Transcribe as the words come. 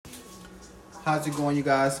How's it going, you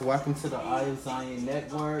guys? Welcome to the Eye of Zion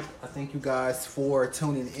Network. I thank you guys for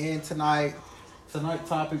tuning in tonight. Tonight's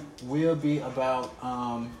topic will be about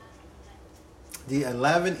the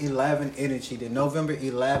 11/11 energy, the November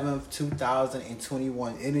 11th,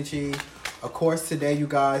 2021 energy. Of course, today, you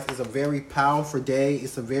guys, is a very powerful day.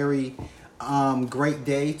 It's a very great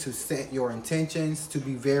day to set your intentions, to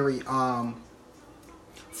be very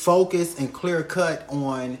focused and clear cut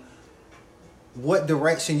on what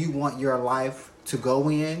direction you want your life to go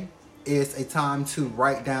in. It's a time to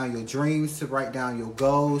write down your dreams, to write down your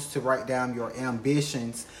goals, to write down your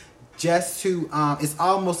ambitions. Just to, it's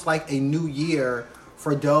almost like a new year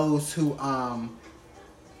for those who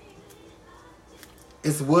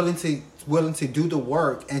is willing to do the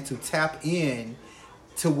work and to tap in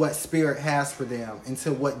to what Spirit has for them and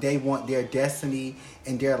to what they want their destiny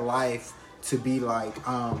and their life to be like.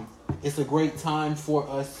 It's a great time for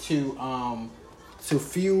us to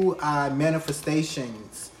fuel our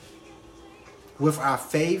manifestations with our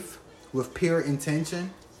faith, with pure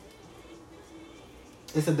intention.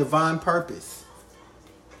 It's a divine purpose.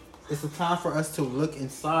 It's a time for us to look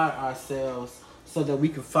inside ourselves so that we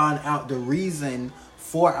can find out the reason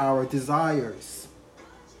for our desires.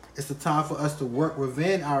 It's a time for us to work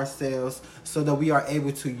within ourselves so that we are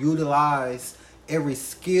able to utilize every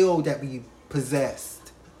skill that we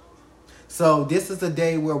possessed. So this is a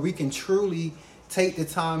day where we can truly take the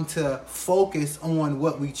time to focus on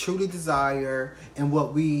what we truly desire and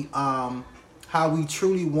what we, how we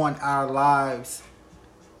truly want our lives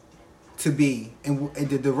to be and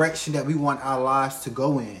the direction that we want our lives to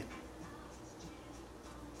go in.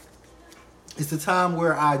 It's a time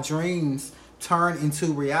where our dreams turn into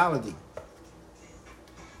reality.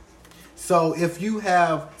 So if you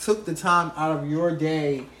have took the time out of your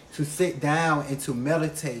day to sit down and to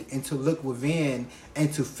meditate and to look within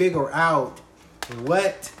and to figure out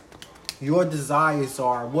what your desires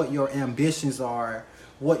are, what your ambitions are,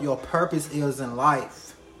 what your purpose is in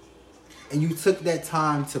life, and you took that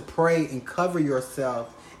time to pray and cover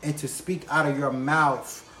yourself and to speak out of your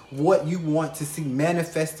mouth what you want to see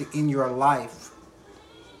manifested in your life,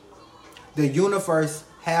 the universe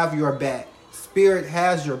have your back. Spirit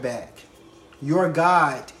has your back. Your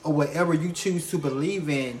God, or whatever you choose to believe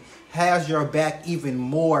in, has your back even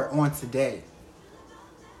more on today.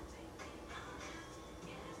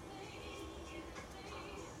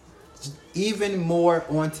 Even more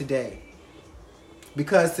on today.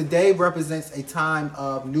 Because today represents a time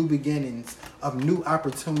of new beginnings, of new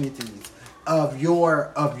opportunities, of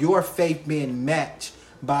your faith being matched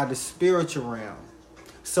by the spiritual realm.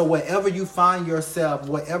 So whatever you find yourself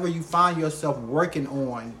working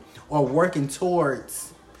on or working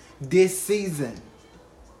towards this season,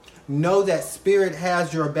 know that Spirit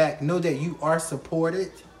has your back. Know that you are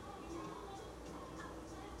supported.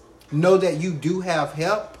 Know that you do have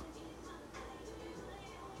help.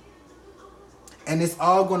 And it's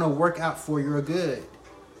all going to work out for your good.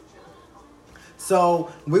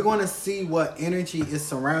 So we're going to see what energy is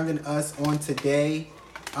surrounding us on today.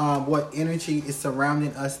 What energy is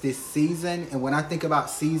surrounding us this season. And when I think about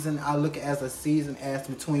season, I look at a season as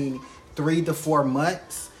between 3 to 4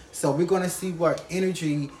 months. So we're going to see what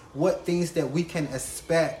energy, what things that we can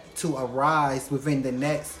expect to arise within the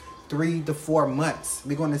next 3 to 4 months.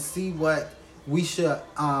 We're going to see what we should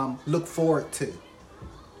look forward to,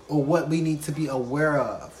 or what we need to be aware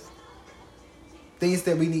of. Things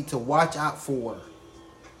that we need to watch out for,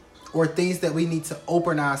 or things that we need to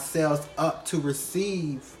open ourselves up to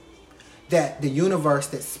receive, that the universe,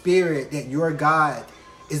 that Spirit, that your God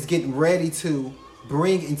is getting ready to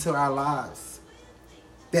bring into our lives,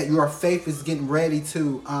 that your faith is getting ready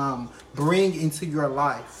to bring into your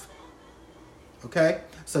life. Okay?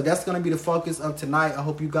 So that's going to be the focus of tonight. I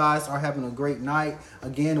hope you guys are having a great night.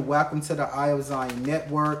 Again, welcome to the Eye of Zion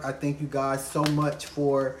Network. I thank you guys so much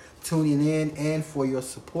for tuning in and for your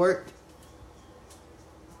support.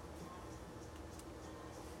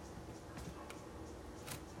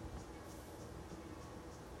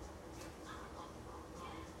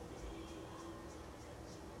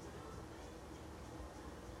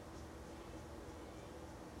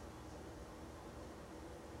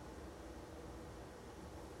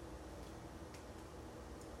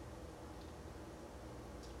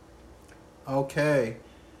 Okay,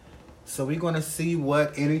 so we're going to see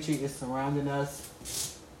what energy is surrounding us.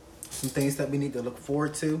 Some things that we need to look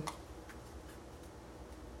forward to.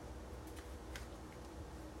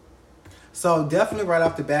 So definitely right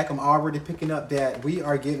off the back, I'm already picking up that we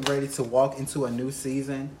are getting ready to walk into a new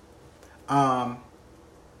season.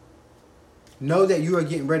 Know that you are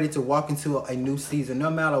getting ready to walk into a new season. No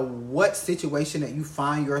matter what situation that you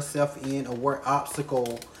find yourself in or what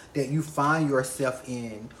obstacle that you find yourself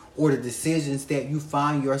in, or the decisions that you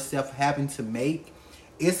find yourself having to make,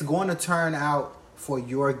 it's going to turn out for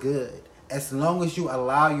your good. As long as you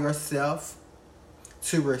allow yourself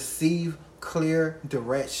to receive clear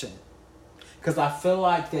direction. Because I feel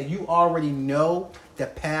like that you already know the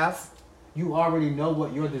path. You already know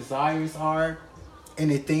what your desires are and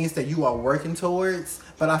the things that you are working towards.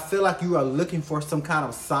 But I feel like you are looking for some kind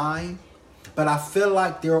of sign. But I feel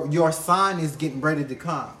like your sign is getting ready to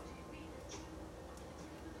come.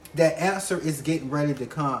 That answer is getting ready to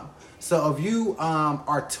come. So if you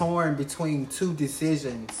are torn between two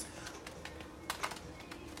decisions,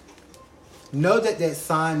 know that that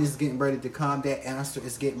sign is getting ready to come. That answer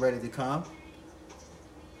is getting ready to come.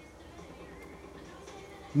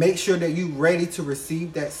 Make sure that you're ready to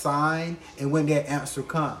receive that sign and when that answer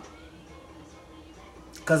comes.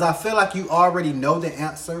 Because I feel like you already know the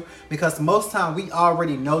answer. Because most time we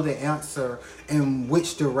already know the answer in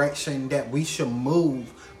which direction that we should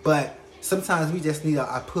move. But sometimes we just need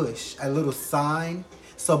a push, a little sign.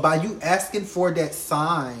 So by you asking for that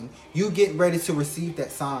sign, you get ready to receive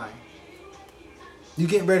that sign. You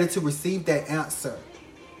get ready to receive that answer.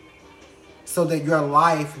 So that your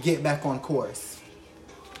life get back on course.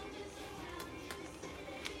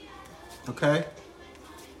 Okay?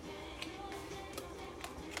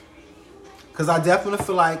 Because I definitely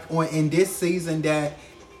feel like in this season that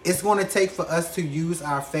it's going to take for us to use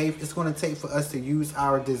our faith. It's going to take for us to use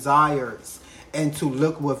our desires and to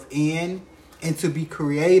look within and to be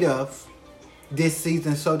creative this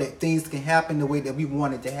season so that things can happen the way that we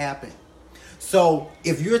want it to happen. So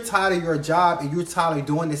if you're tired of your job and you're tired of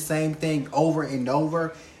doing the same thing over and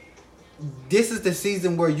over, this is the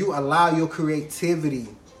season where you allow your creativity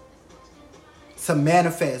to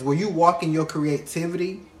manifest, where you walk in your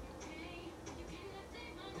creativity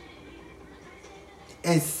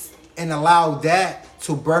and allow that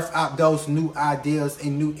to birth out those new ideas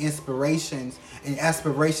and new inspirations and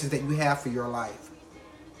aspirations that you have for your life.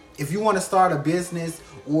 If you want to start a business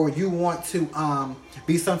or you want to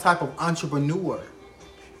be some type of entrepreneur,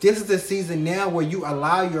 this is the season now where you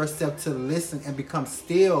allow yourself to listen and become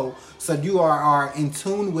still so you are in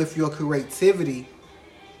tune with your creativity.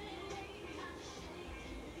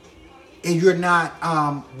 And you're not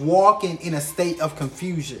walking in a state of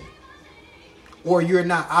confusion. Or you're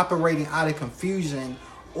not operating out of confusion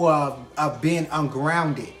or of being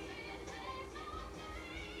ungrounded.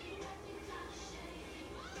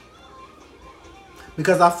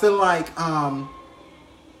 Because I feel like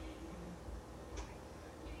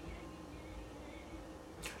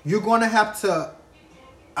you're going to have to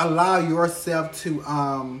allow yourself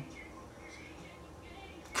to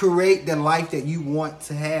create the life that you want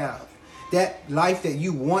to have. That life that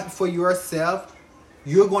you want for yourself,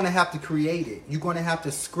 you're going to have to create it. You're going to have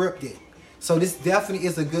to script it. So this definitely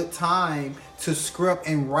is a good time to script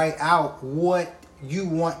and write out what you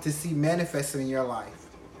want to see manifested in your life.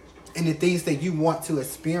 And the things that you want to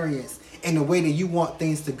experience and the way that you want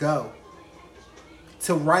things to go.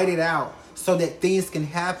 To write it out so that things can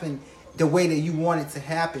happen the way that you want it to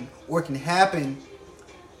happen. Or it can happen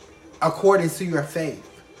according to your faith.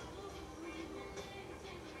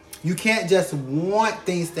 You can't just want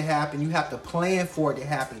things to happen. You have to plan for it to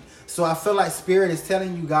happen. So I feel like Spirit is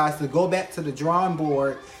telling you guys to go back to the drawing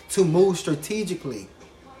board to move strategically.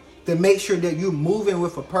 To make sure that you're moving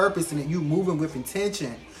with a purpose and that you're moving with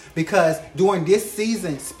intention. Because during this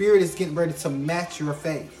season, Spirit is getting ready to match your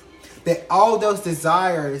faith. That all those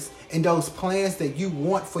desires and those plans that you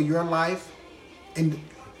want for your life, and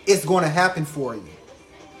it's going to happen for you.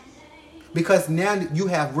 Because now you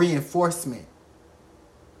have reinforcement.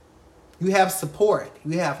 You have support.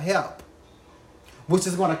 You have help. Which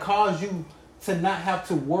is going to cause you to not have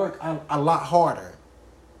to work a lot harder.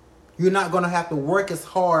 You're not going to have to work as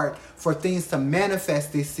hard for things to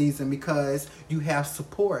manifest this season because you have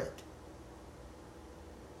support.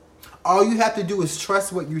 All you have to do is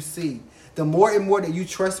trust what you see. The more and more that you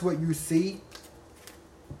trust what you see,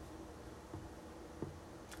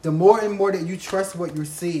 the more and more that you trust what you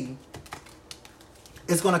see,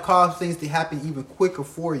 it's going to cause things to happen even quicker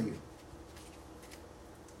for you.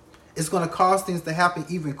 It's going to cause things to happen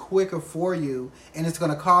even quicker for you. And it's going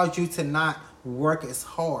to cause you to not work as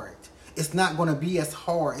hard. It's not going to be as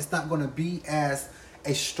hard. It's not going to be as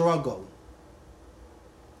a struggle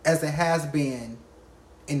as it has been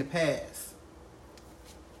in the past.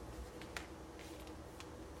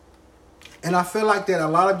 And I feel like that a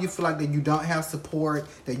lot of you feel like that you don't have support,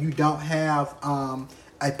 that you don't have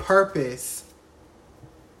a purpose.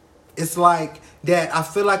 It's like that I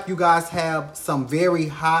feel like you guys have some very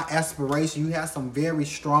high aspirations. You have some very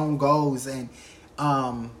strong goals. And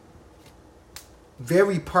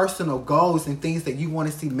very personal goals and things that you want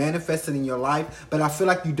to see manifested in your life, but I feel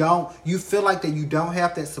like you feel like that you don't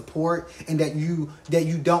have that support, and that you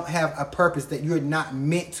don't have a purpose, that you're not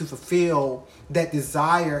meant to fulfill that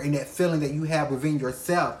desire and that feeling that you have within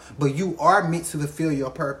yourself, but you are meant to fulfill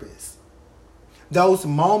your purpose. Those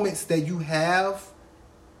moments that you have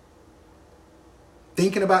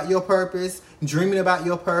thinking about your purpose, dreaming about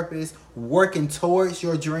your purpose, working towards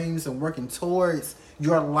your dreams and working towards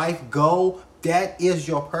your life goal, that is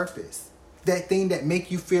your purpose. That thing that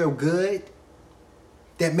make you feel good,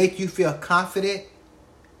 that make you feel confident,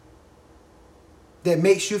 that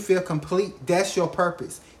makes you feel complete, that's your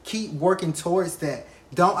purpose. Keep working towards that.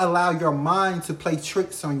 Don't allow your mind to play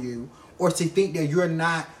tricks on you, or to think that you're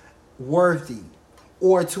not worthy,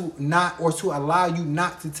 or to allow you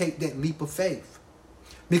not to take that leap of faith.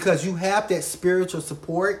 Because you have that spiritual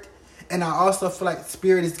support. And I also feel like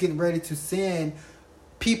Spirit is getting ready to send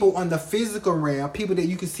people on the physical realm, people that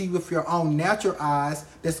you can see with your own natural eyes,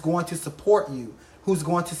 that's going to support you, who's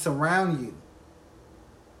going to surround you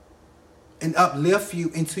and uplift you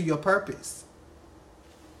into your purpose.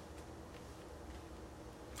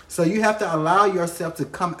 So you have to allow yourself to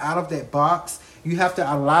come out of that box. You have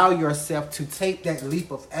to allow yourself to take that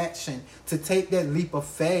leap of action, to take that leap of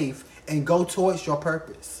faith, and go towards your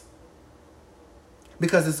purpose.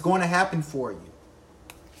 Because it's going to happen for you.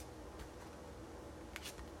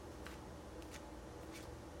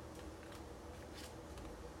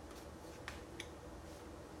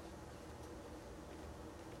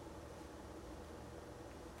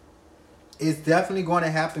 It's definitely going to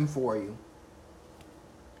happen for you.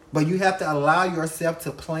 But you have to allow yourself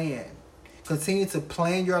to plan. Continue to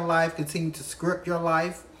plan your life. Continue to script your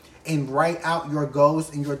life. And write out your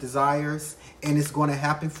goals and your desires. And it's going to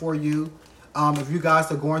happen for you. If you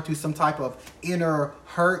guys are going through some type of inner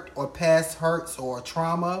hurt or past hurts or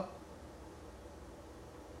trauma,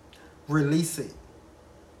 release it.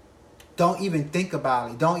 Don't even think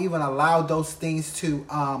about it. Don't even allow those things to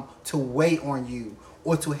weigh on you,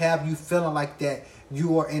 or to have you feeling like that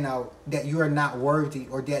you are not worthy,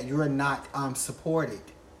 or that you're not supported.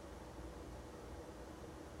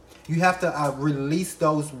 You have to release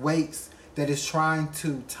those weights that is trying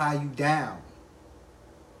to tie you down.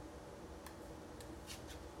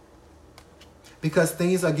 Because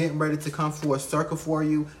things are getting ready to come full circle for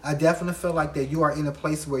you. I definitely feel like that you are in a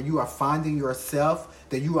place where you are finding yourself,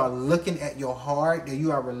 that you are looking at your heart, that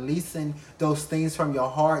you are releasing those things from your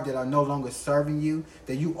heart that are no longer serving you,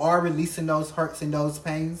 that you are releasing those hurts and those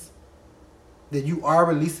pains, that you are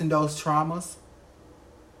releasing those traumas.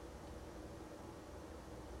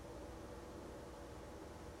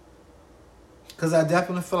 Because I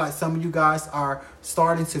definitely feel like some of you guys are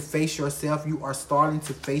starting to face yourself. You are starting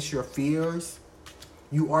to face your fears.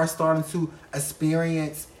 You are starting to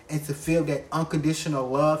experience and to feel that unconditional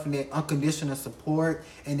love and that unconditional support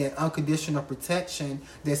and that unconditional protection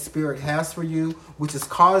that Spirit has for you, which is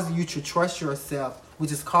causing you to trust yourself,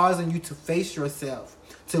 which is causing you to face yourself,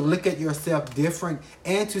 to look at yourself different,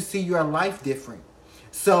 and to see your life different.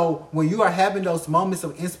 So when you are having those moments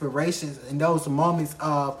of inspiration and those moments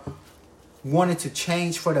of wanting to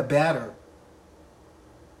change for the better,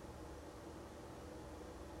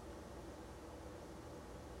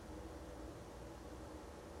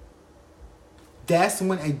 that's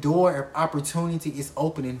when a door of opportunity is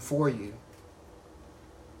opening for you.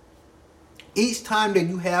 Each time that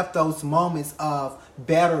you have those moments of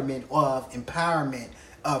betterment, of empowerment,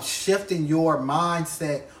 of shifting your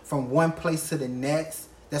mindset from one place to the next,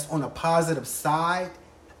 that's on a positive side,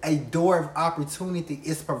 a door of opportunity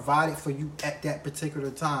is provided for you at that particular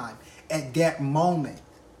time, at that moment.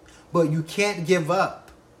 But you can't give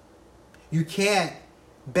up. You can't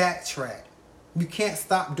backtrack. You can't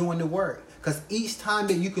stop doing the work. Because each time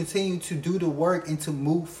that you continue to do the work and to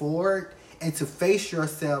move forward and to face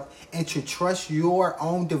yourself and to trust your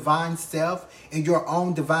own divine self and your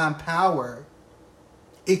own divine power,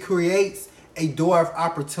 it creates a door of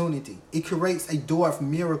opportunity. It creates a door of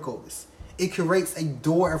miracles. It creates a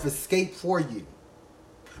door of escape for you.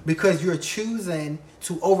 Because you're choosing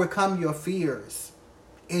to overcome your fears.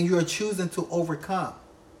 And you're choosing to overcome.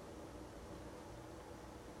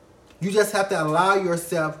 You just have to allow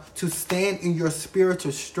yourself to stand in your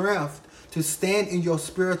spiritual strength, to stand in your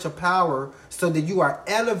spiritual power, so that you are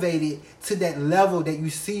elevated to that level that you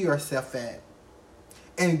see yourself at.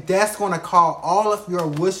 And that's going to cause all of your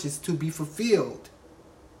wishes to be fulfilled.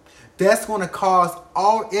 That's going to cause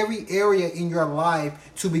every area in your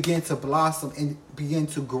life to begin to blossom and begin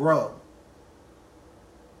to grow.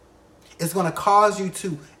 It's going to cause you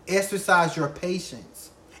to exercise your patience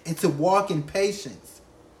and to walk in patience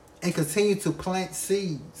and continue to plant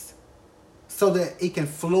seeds so that it can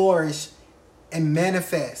flourish and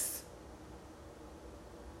manifest.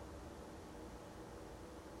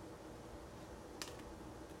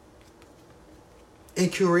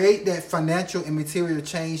 And create that financial and material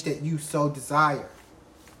change that you so desire.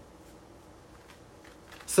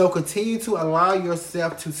 So continue to allow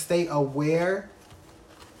yourself to stay aware,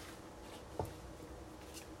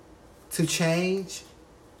 to change,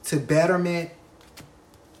 to betterment,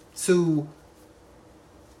 to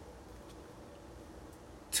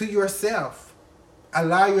yourself.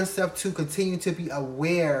 Allow yourself to continue to be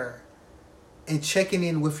aware and checking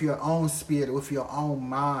in with your own spirit, with your own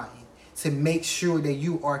mind, to make sure that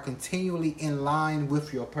you are continually in line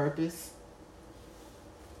with your purpose,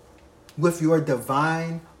 with your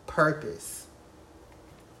divine purpose.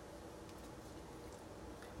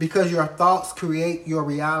 Because your thoughts create your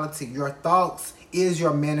reality. Your thoughts is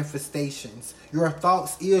your manifestations. Your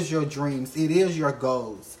thoughts is your dreams. It is your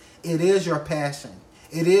goals. It is your passion.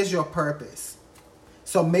 It is your purpose.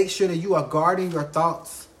 So make sure that you are guarding your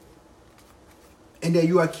thoughts and that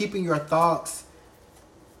you are keeping your thoughts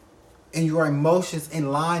and your emotions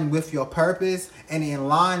in line with your purpose and in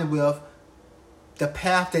line with the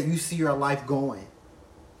path that you see your life going.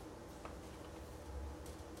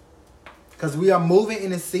 Because we are moving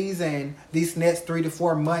in a season, these next 3 to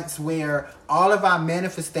 4 months, where all of our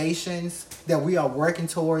manifestations that we are working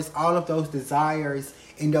towards, all of those desires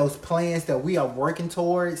and those plans that we are working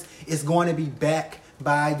towards, is going to be backed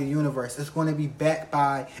by the universe. It's going to be backed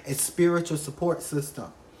by a spiritual support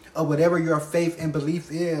system. Or whatever your faith and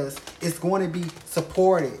belief is, it's going to be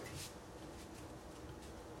supported.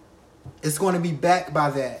 It's going to be backed by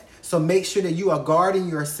that. So make sure that you are guarding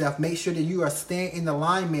yourself. Make sure that you are staying in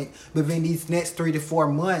alignment within these next 3 to 4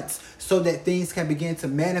 months so that things can begin to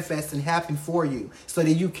manifest and happen for you. So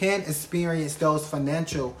that you can experience those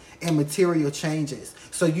financial and material changes.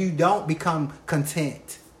 So you don't become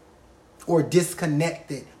content or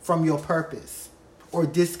disconnected from your purpose or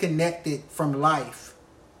disconnected from life.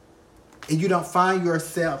 And you don't find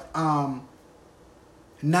yourself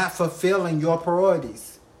not fulfilling your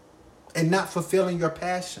priorities and not fulfilling your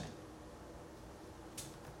passion.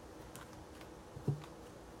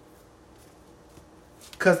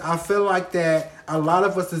 Because I feel like that a lot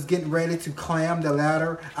of us is getting ready to climb the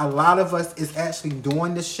ladder. A lot of us is actually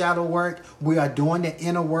doing the shadow work. We are doing the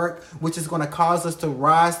inner work, which is going to cause us to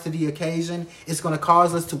rise to the occasion. It's going to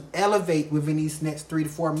cause us to elevate within these next 3 to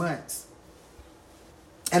 4 months.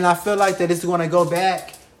 And I feel like that it's going to go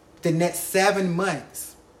back the next 7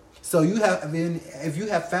 months. So if you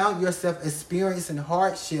have found yourself experiencing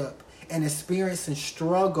hardship and experiencing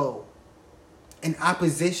struggle and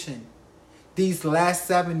opposition these last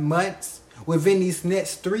 7 months, within these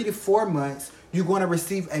next 3 to 4 months, you're going to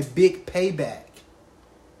receive a big payback.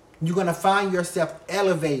 You're going to find yourself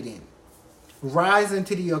elevating, rising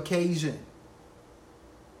to the occasion.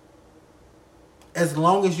 As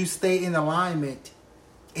long as you stay in alignment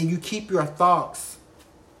and you keep your thoughts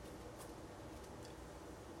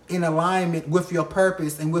in alignment with your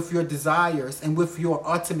purpose and with your desires and with your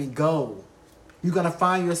ultimate goal, you're going to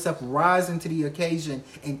find yourself rising to the occasion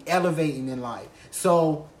and elevating in life.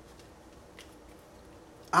 So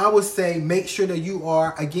I would say make sure that you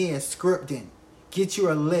are, again, scripting. Get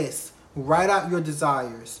you a list. Write out your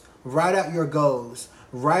desires. Write out your goals.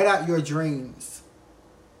 Write out your dreams.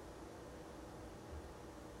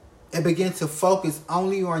 And begin to focus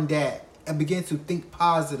only on that. And begin to think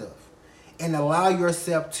positive. And allow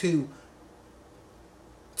yourself to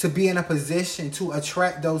be in a position to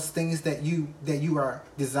attract those things that you are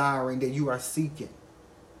desiring, that you are seeking.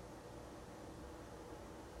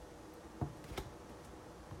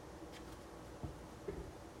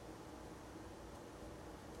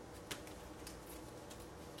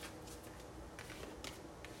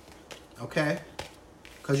 Okay?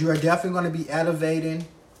 Because you are definitely going to be elevating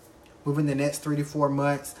within the next 3 to 4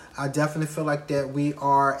 months. I definitely feel like that we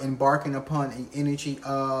are embarking upon an energy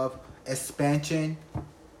of expansion.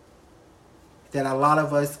 That a lot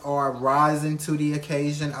of us are rising to the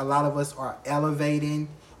occasion. A lot of us are elevating.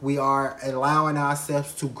 We are allowing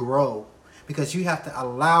ourselves to grow. Because you have to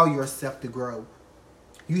allow yourself to grow.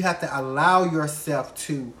 You have to allow yourself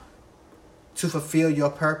to fulfill your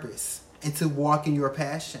purpose and to walk in your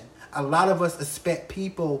passion. A lot of us expect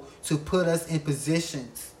people to put us in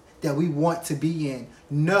positions that we want to be in.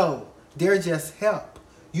 No, they're just help.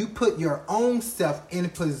 You put your own self in a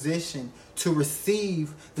position to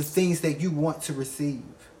receive the things that you want to receive.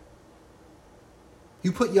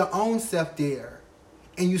 You put your own self there.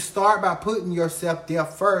 And you start by putting yourself there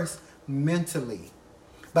first mentally.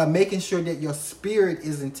 By making sure that your spirit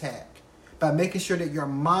is intact. By making sure that your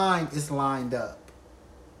mind is lined up.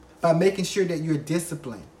 by making sure that you're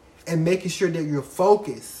disciplined and making sure that you're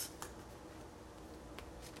focused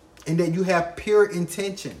and that you have pure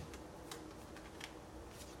intention.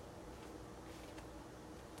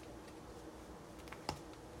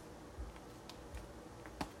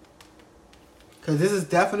 Because this is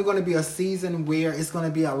definitely going to be a season where it's going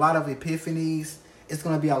to be a lot of epiphanies. It's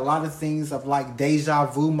going to be a lot of things of like deja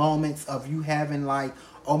vu moments of you having like,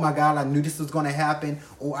 oh my God, I knew this was going to happen.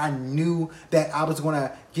 Or I knew that I was going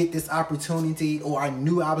to get this opportunity. Or I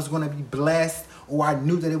knew I was going to be blessed. Or I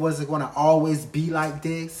knew that it wasn't going to always be like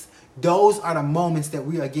this. Those are the moments that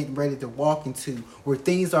we are getting ready to walk into, where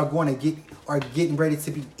things are getting ready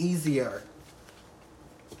to be easier.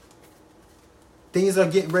 Things are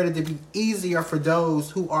getting ready to be easier for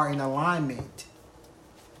those who are in alignment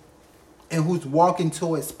and who's walking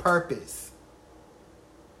towards purpose.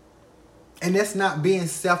 And that's not being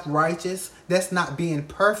self-righteous. That's not being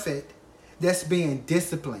perfect. That's being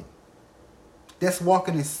disciplined. That's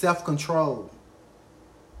walking in self-control.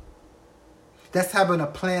 That's having a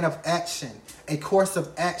plan of action, a course of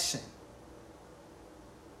action.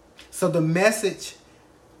 So the message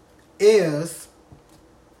is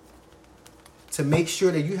to make sure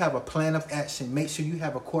that you have a plan of action. Make sure you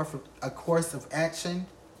have a course of action.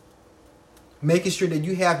 Making sure that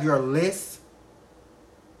you have your list.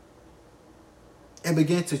 And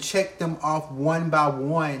begin to check them off one by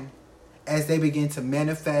one as they begin to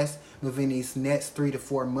manifest within these next 3 to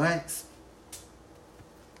 4 months.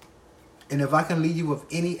 And if I can leave you with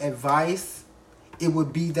any advice, it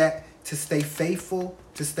would be that to stay faithful,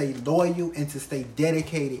 to stay loyal, and to stay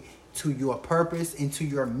dedicated to your purpose and to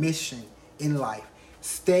your mission in life.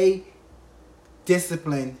 Stay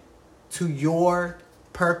disciplined to your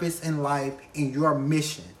purpose in life and your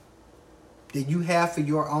mission that you have for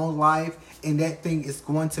your own life, and that thing is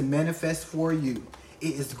going to manifest for you.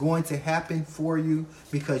 It is going to happen for you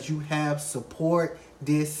because you have support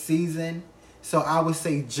this season. So I would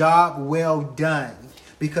say job well done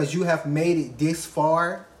because you have made it this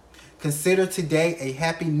far. Consider today a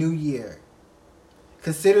happy new year.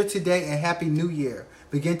 Consider today a happy new year.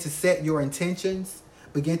 Begin to set your intentions.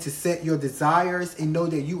 Begin to set your desires and know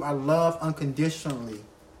that you are loved unconditionally.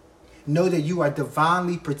 Know that you are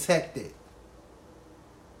divinely protected.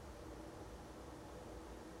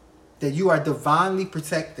 That you are divinely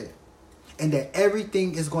protected. And that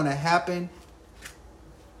everything is going to happen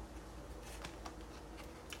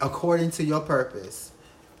according to your purpose.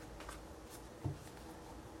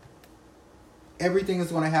 Everything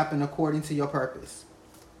is going to happen according to your purpose.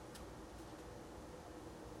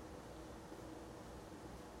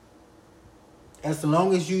 As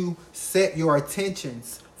long as you set your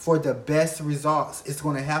intentions for the best results, it's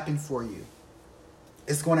going to happen for you.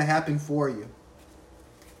 It's going to happen for you.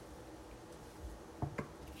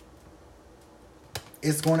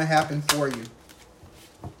 It's going to happen for you.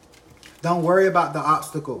 Don't worry about the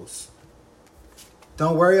obstacles.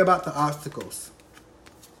 Don't worry about the obstacles.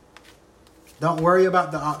 Don't worry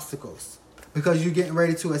about the obstacles. Because you're getting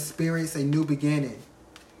ready to experience a new beginning.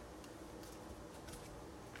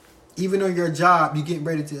 Even on your job, you're getting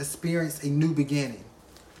ready to experience a new beginning.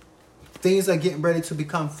 Things are getting ready to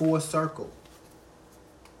become full circle.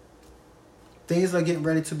 Things are getting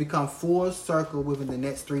ready to become full circle within the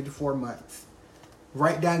next 3 to 4 months.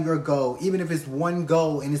 Write down your goal. Even if it's one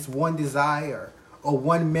goal and it's one desire or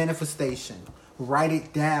one manifestation, write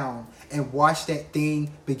it down and watch that thing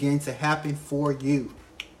begin to happen for you.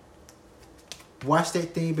 Watch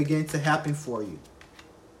that thing begin to happen for you.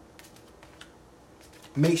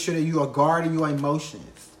 Make sure that you are guarding your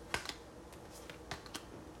emotions.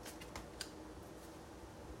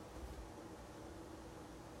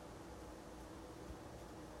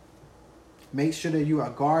 Make sure that you are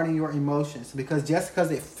guarding your emotions, because just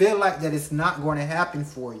because it feels like that it's not going to happen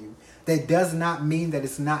for you, that does not mean that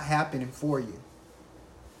it's not happening for you.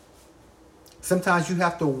 Sometimes you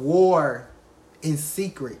have to war in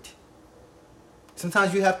secret.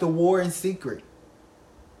 Sometimes you have to war in secret.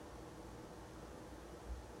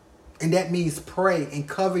 And that means pray and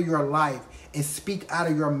cover your life and speak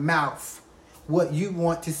out of your mouth what you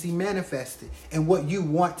want to see manifested and what you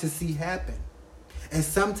want to see happen. And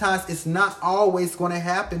sometimes it's not always going to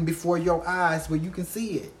happen before your eyes where you can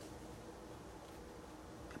see it.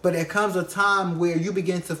 But there comes a time where you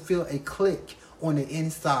begin to feel a click on the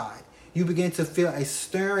inside. You begin to feel a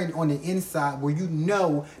stirring on the inside where you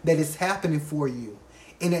know that it's happening for you.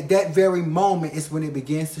 And at that very moment is when it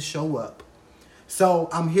begins to show up. So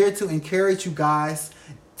I'm here to encourage you guys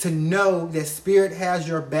to know that Spirit has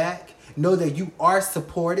your back. Know that you are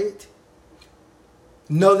supported.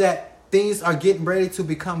 Know that things are getting ready to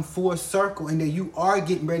become full circle and that you are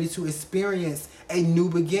getting ready to experience a new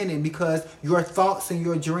beginning because your thoughts and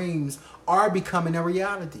your dreams are becoming a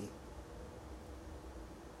reality.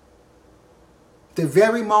 The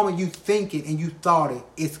very moment you think it and you thought it,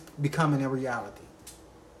 it's becoming a reality.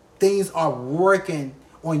 Things are working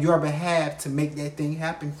on your behalf to make that thing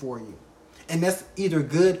happen for you. And that's either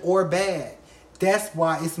good or bad. That's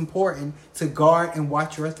why it's important to guard and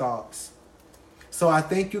watch your thoughts. So I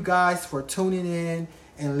thank you guys for tuning in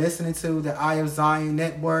and listening to the Eye of Zion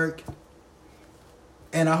Network.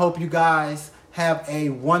 And I hope you guys have a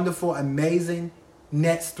wonderful, amazing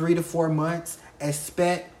next 3 to 4 months.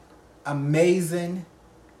 Expect amazing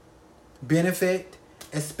benefit.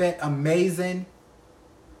 Expect amazing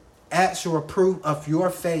actual proof of your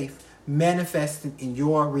faith manifesting in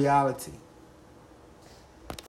your reality.